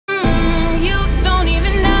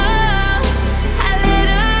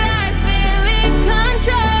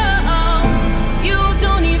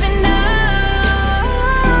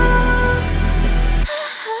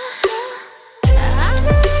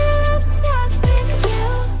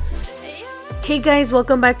Hey guys,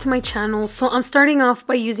 welcome back to my channel. So I'm starting off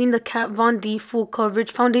by using the Kat Von D Full Coverage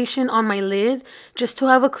Foundation on my lid just to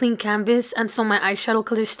have a clean canvas and so my eyeshadow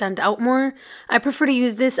colors stand out more. I prefer to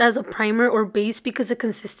use this as a primer or base because the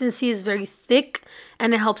consistency is very thick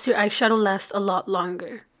and it helps your eyeshadow last a lot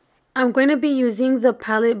longer. I'm going to be using the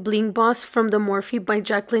palette Bling Boss from the Morphe by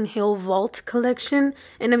Jaclyn Hill Vault collection,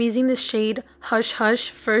 and I'm using the shade Hush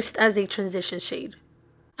Hush first as a transition shade.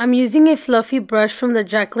 I'm using a fluffy brush from the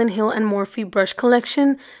Jaclyn Hill and Morphe brush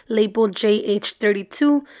collection labeled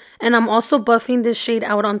JH32, and I'm also buffing this shade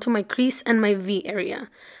out onto my crease and my V area.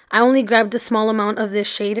 I only grabbed a small amount of this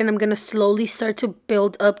shade and I'm going to slowly start to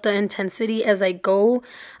build up the intensity as I go.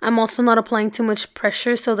 I'm also not applying too much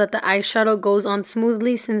pressure so that the eyeshadow goes on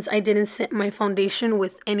smoothly since I didn't set my foundation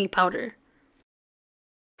with any powder.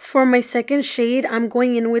 For my second shade, I'm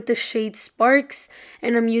going in with the shade Sparks,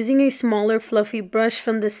 and I'm using a smaller fluffy brush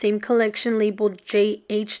from the same collection labeled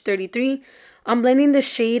JH33. I'm blending the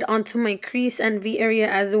shade onto my crease and V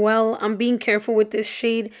area as well. I'm being careful with this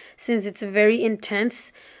shade since it's very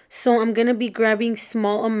intense, so I'm going to be grabbing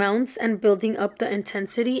small amounts and building up the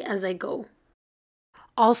intensity as I go.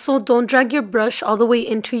 Also, don't drag your brush all the way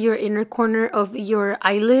into your inner corner of your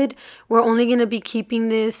eyelid. We're only going to be keeping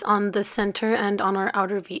this on the center and on our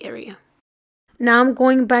outer V area. Now I'm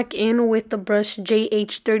going back in with the brush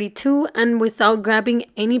JH32, and without grabbing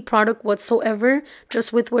any product whatsoever,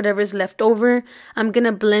 just with whatever's left over, I'm going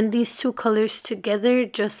to blend these two colors together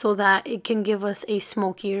just so that it can give us a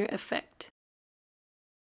smokier effect.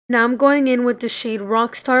 Now I'm going in with the shade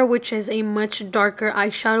Rockstar, which is a much darker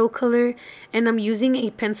eyeshadow color, and I'm using a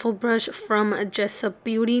pencil brush from Jessup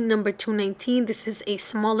Beauty number 219. This is a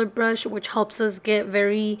smaller brush which helps us get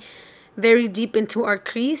very deep into our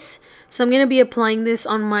crease. So I'm going to be applying this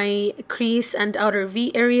on my crease and outer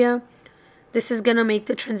V area. This is going to make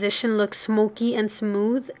the transition look smoky and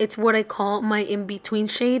smooth. It's what I call my in-between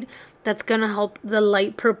shade. That's going to help the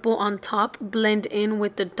light purple on top blend in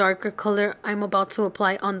with the darker color I'm about to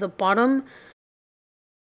apply on the bottom.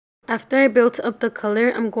 After I built up the color,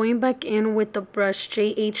 I'm going back in with the brush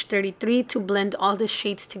JH33 to blend all the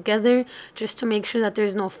shades together just to make sure that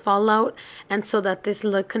there's no fallout and so that this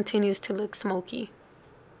look continues to look smoky.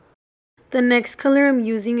 The next color I'm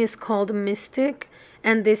using is called Mystic,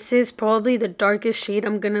 and this is probably the darkest shade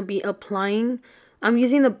I'm going to be applying. I'm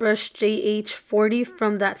using the brush JH40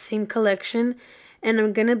 from that same collection, and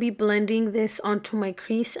I'm going to be blending this onto my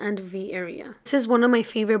crease and V area. This is one of my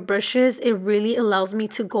favorite brushes. It really allows me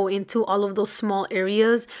to go into all of those small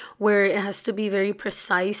areas where it has to be very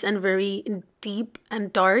precise and very deep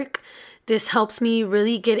and dark. This helps me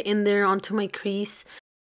really get in there onto my crease.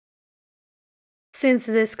 Since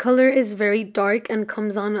this color is very dark and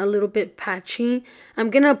comes on a little bit patchy,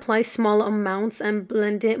 I'm going to apply small amounts and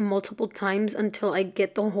blend it multiple times until I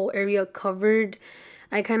get the whole area covered.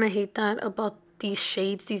 I kind of hate that about these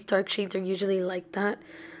shades. These dark shades are usually like that.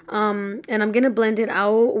 And I'm going to blend it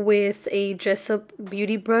out with a Jessup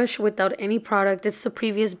Beauty brush without any product. It's the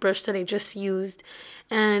previous brush that I just used.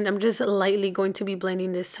 And I'm just lightly going to be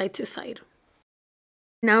blending this side to side.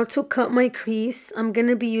 Now to cut my crease, I'm going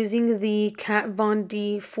to be using the Kat Von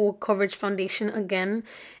D Full Coverage Foundation again.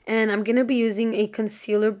 And I'm going to be using a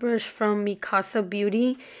concealer brush from Mikasa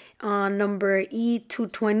Beauty number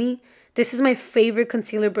E220. This is my favorite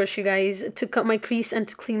concealer brush, you guys, to cut my crease and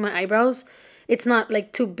to clean my eyebrows. It's not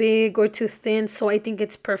like too big or too thin, so I think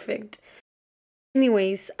it's perfect.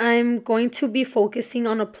 Anyways, I'm going to be focusing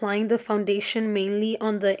on applying the foundation mainly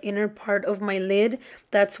on the inner part of my lid.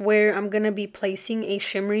 That's where I'm going to be placing a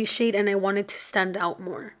shimmery shade and I want it to stand out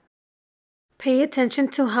more. Pay attention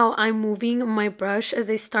to how I'm moving my brush as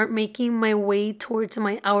I start making my way towards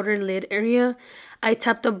my outer lid area. I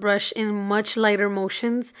tap the brush in much lighter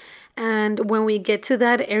motions, and when we get to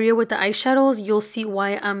that area with the eyeshadows, you'll see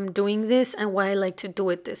why I'm doing this and why I like to do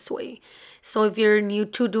it this way. So if you're new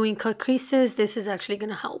to doing cut creases, this is actually going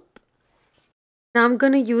to help. Now I'm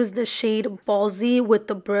going to use the shade Ballsy with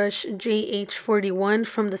the brush JH41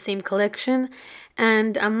 from the same collection.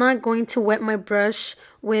 And I'm not going to wet my brush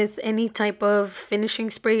with any type of finishing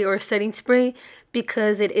spray or setting spray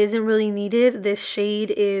because it isn't really needed. This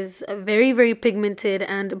shade is very pigmented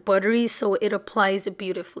and buttery, so it applies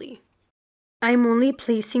beautifully. I'm only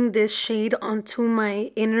placing this shade onto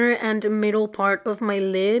my inner and middle part of my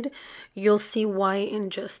lid. You'll see why in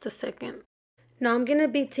just a second. Now I'm going to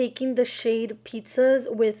be taking the shade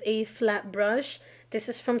Pizzas with a flat brush. This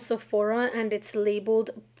is from Sephora and it's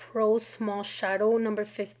labeled Pro Small Shadow number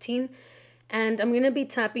 15. And I'm going to be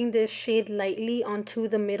tapping this shade lightly onto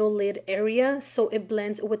the middle lid area so it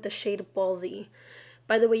blends with the shade Ballsy.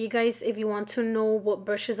 By the way, you guys, if you want to know what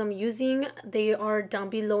brushes I'm using, they are down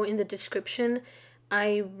below in the description.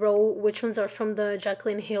 I wrote which ones are from the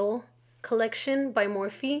Jaclyn Hill collection by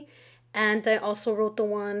Morphe, and I also wrote the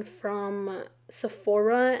one from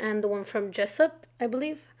Sephora and the one from Jessup, I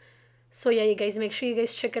believe. So yeah, you guys, make sure you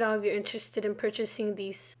guys check it out if you're interested in purchasing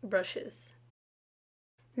these brushes.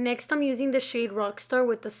 Next, I'm using the shade Rockstar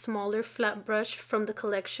with the smaller flat brush from the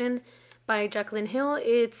collection by Jaclyn Hill.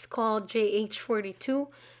 It's called JH42,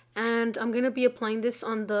 and I'm going to be applying this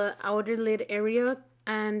on the outer lid area,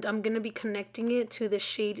 and I'm going to be connecting it to the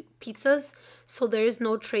shade Pizzas, so there is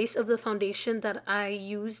no trace of the foundation that I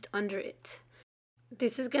used under it.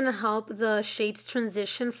 This is going to help the shades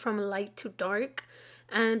transition from light to dark.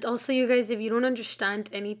 And also, you guys, if you don't understand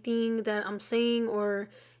anything that I'm saying or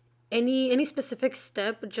any specific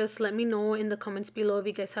step, just let me know in the comments below if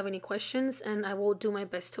you guys have any questions, and I will do my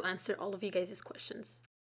best to answer all of you guys' questions.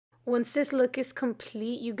 Once this look is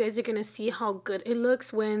complete, you guys are gonna see how good it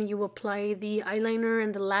looks when you apply the eyeliner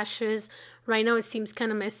and the lashes. Right now it seems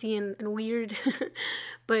kind of messy and weird,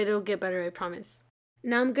 but it'll get better, I promise.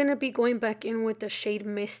 Now I'm gonna be going back in with the shade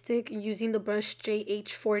Mystic using the brush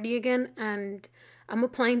JH40 again, and I'm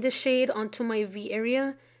applying the shade onto my V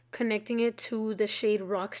area, connecting it to the shade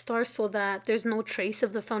Rockstar so that there's no trace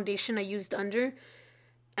of the foundation I used under.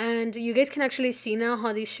 And you guys can actually see now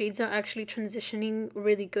how these shades are actually transitioning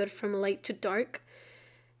really good from light to dark.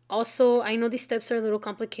 Also, I know these steps are a little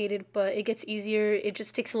complicated, but it gets easier. It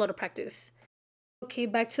just takes a lot of practice. Okay,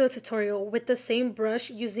 back to the tutorial. With the same brush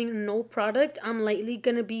using no product, I'm lightly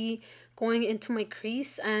gonna be going into my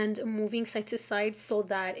crease and moving side to side so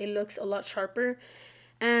that it looks a lot sharper.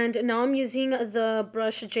 And now I'm using the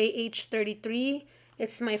brush JH33.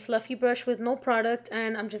 It's my fluffy brush with no product,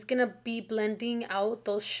 and I'm just gonna be blending out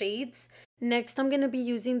those shades. Next, I'm gonna be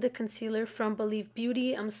using the concealer from Believe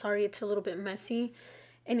Beauty. I'm sorry it's a little bit messy.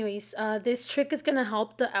 Anyways, this trick is gonna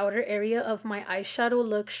help the outer area of my eyeshadow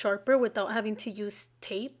look sharper without having to use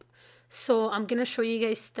tape. So I'm gonna show you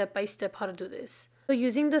guys step by step how to do this. So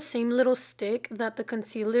using the same little stick that the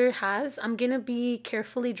concealer has, I'm gonna be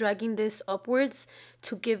carefully dragging this upwards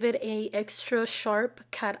to give it a extra sharp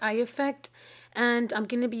cat eye effect. And I'm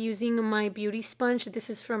gonna be using my beauty sponge. This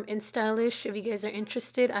is from InStylish. If you guys are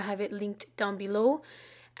interested, I have it linked down below.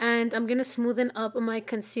 And I'm gonna smoothen up my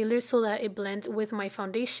concealer so that it blends with my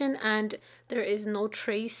foundation and there is no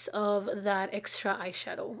trace of that extra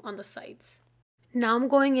eyeshadow on the sides. Now I'm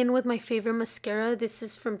going in with my favorite mascara. This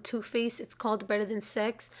is from Too Faced. It's called Better Than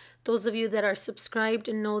Sex. Those of you that are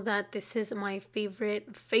subscribed know that this is my favorite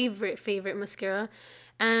mascara.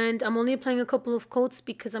 And I'm only applying a couple of coats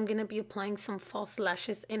because I'm going to be applying some false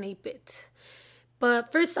lashes in a bit.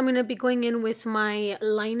 But first, I'm going to be going in with my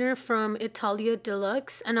liner from Italia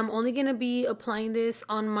Deluxe. And I'm only going to be applying this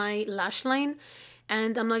on my lash line.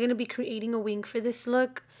 And I'm not going to be creating a wing for this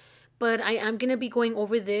look. But I am going to be going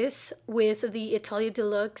over this with the Italia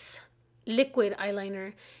Deluxe liquid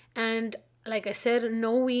eyeliner. And like I said,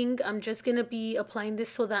 no wing. I'm just going to be applying this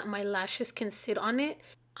so that my lashes can sit on it.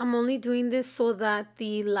 I'm only doing this so that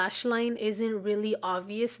the lash line isn't really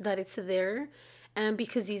obvious that it's there. And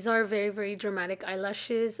because these are very dramatic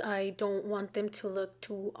eyelashes, I don't want them to look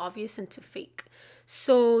too obvious and too fake.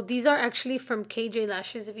 So these are actually from KJ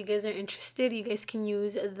Lashes. If you guys are interested, you guys can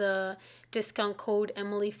use the discount code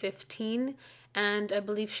Emily15. And I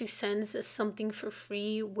believe she sends something for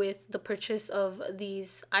free with the purchase of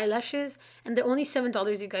these eyelashes. And they're only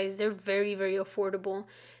 $7, you guys. They're very affordable.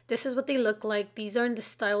 This is what they look like. These are in the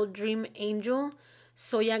style Dream Angel.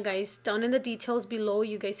 So yeah, guys, down in the details below,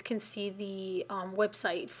 you guys can see the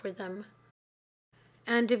website for them.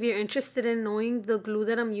 And if you're interested in knowing, the glue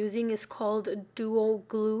that I'm using is called Duo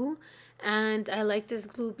Glue. And I like this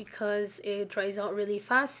glue because it dries out really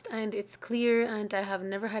fast and it's clear and I have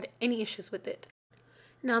never had any issues with it.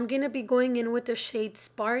 Now I'm going to be going in with the shade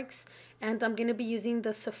Sparks and I'm going to be using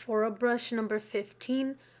the Sephora brush number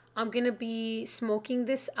 15. I'm going to be smoking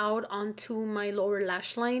this out onto my lower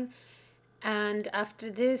lash line. And after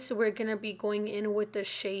this, we're going to be going in with the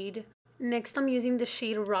shade. Next, I'm using the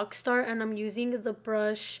shade Rockstar and I'm using the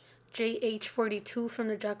brush JH42 from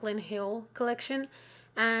the Jaclyn Hill collection.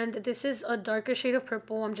 And this is a darker shade of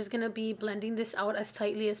purple. I'm just going to be blending this out as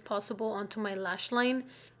tightly as possible onto my lash line.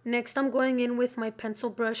 Next, I'm going in with my pencil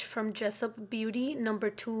brush from Jessup Beauty number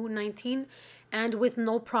 219. And with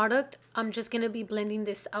no product, I'm just going to be blending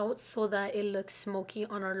this out so that it looks smoky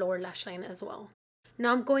on our lower lash line as well.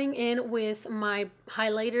 Now I'm going in with my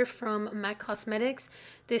highlighter from MAC Cosmetics.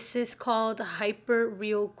 This is called Hyper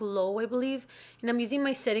Real Glow, I believe. And I'm using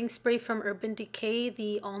my setting spray from Urban Decay,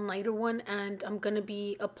 the all-nighter one. And I'm going to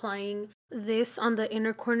be applying this on the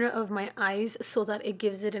inner corner of my eyes so that it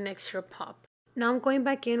gives it an extra pop. Now I'm going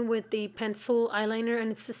back in with the pencil eyeliner,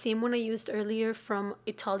 and it's the same one I used earlier from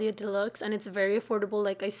Italia Deluxe, and it's very affordable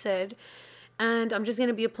like I said. And I'm just going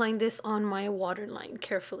to be applying this on my waterline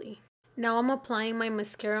carefully. Now I'm applying my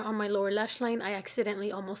mascara on my lower lash line. I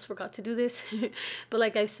accidentally almost forgot to do this. But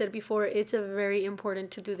like I've said before, it's very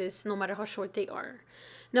important to do this no matter how short they are.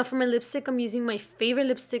 Now for my lipstick, I'm using my favorite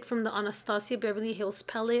lipstick from the Anastasia Beverly Hills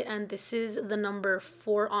palette. And this is the number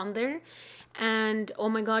 4 on there. And oh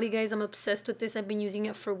my god, you guys, I'm obsessed with this. I've been using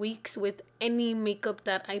it for weeks with any makeup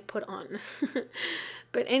that I put on.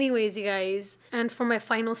 But anyways, you guys, and for my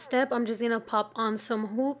final step, I'm just gonna pop on some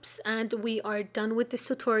hoops and we are done with this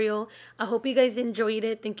tutorial. I hope you guys enjoyed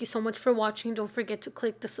it. Thank you so much for watching. Don't forget to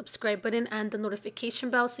click the subscribe button and the notification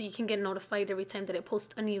bell so you can get notified every time that I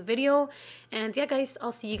post a new video. And yeah guys,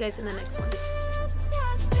 I'll see you guys in the next one.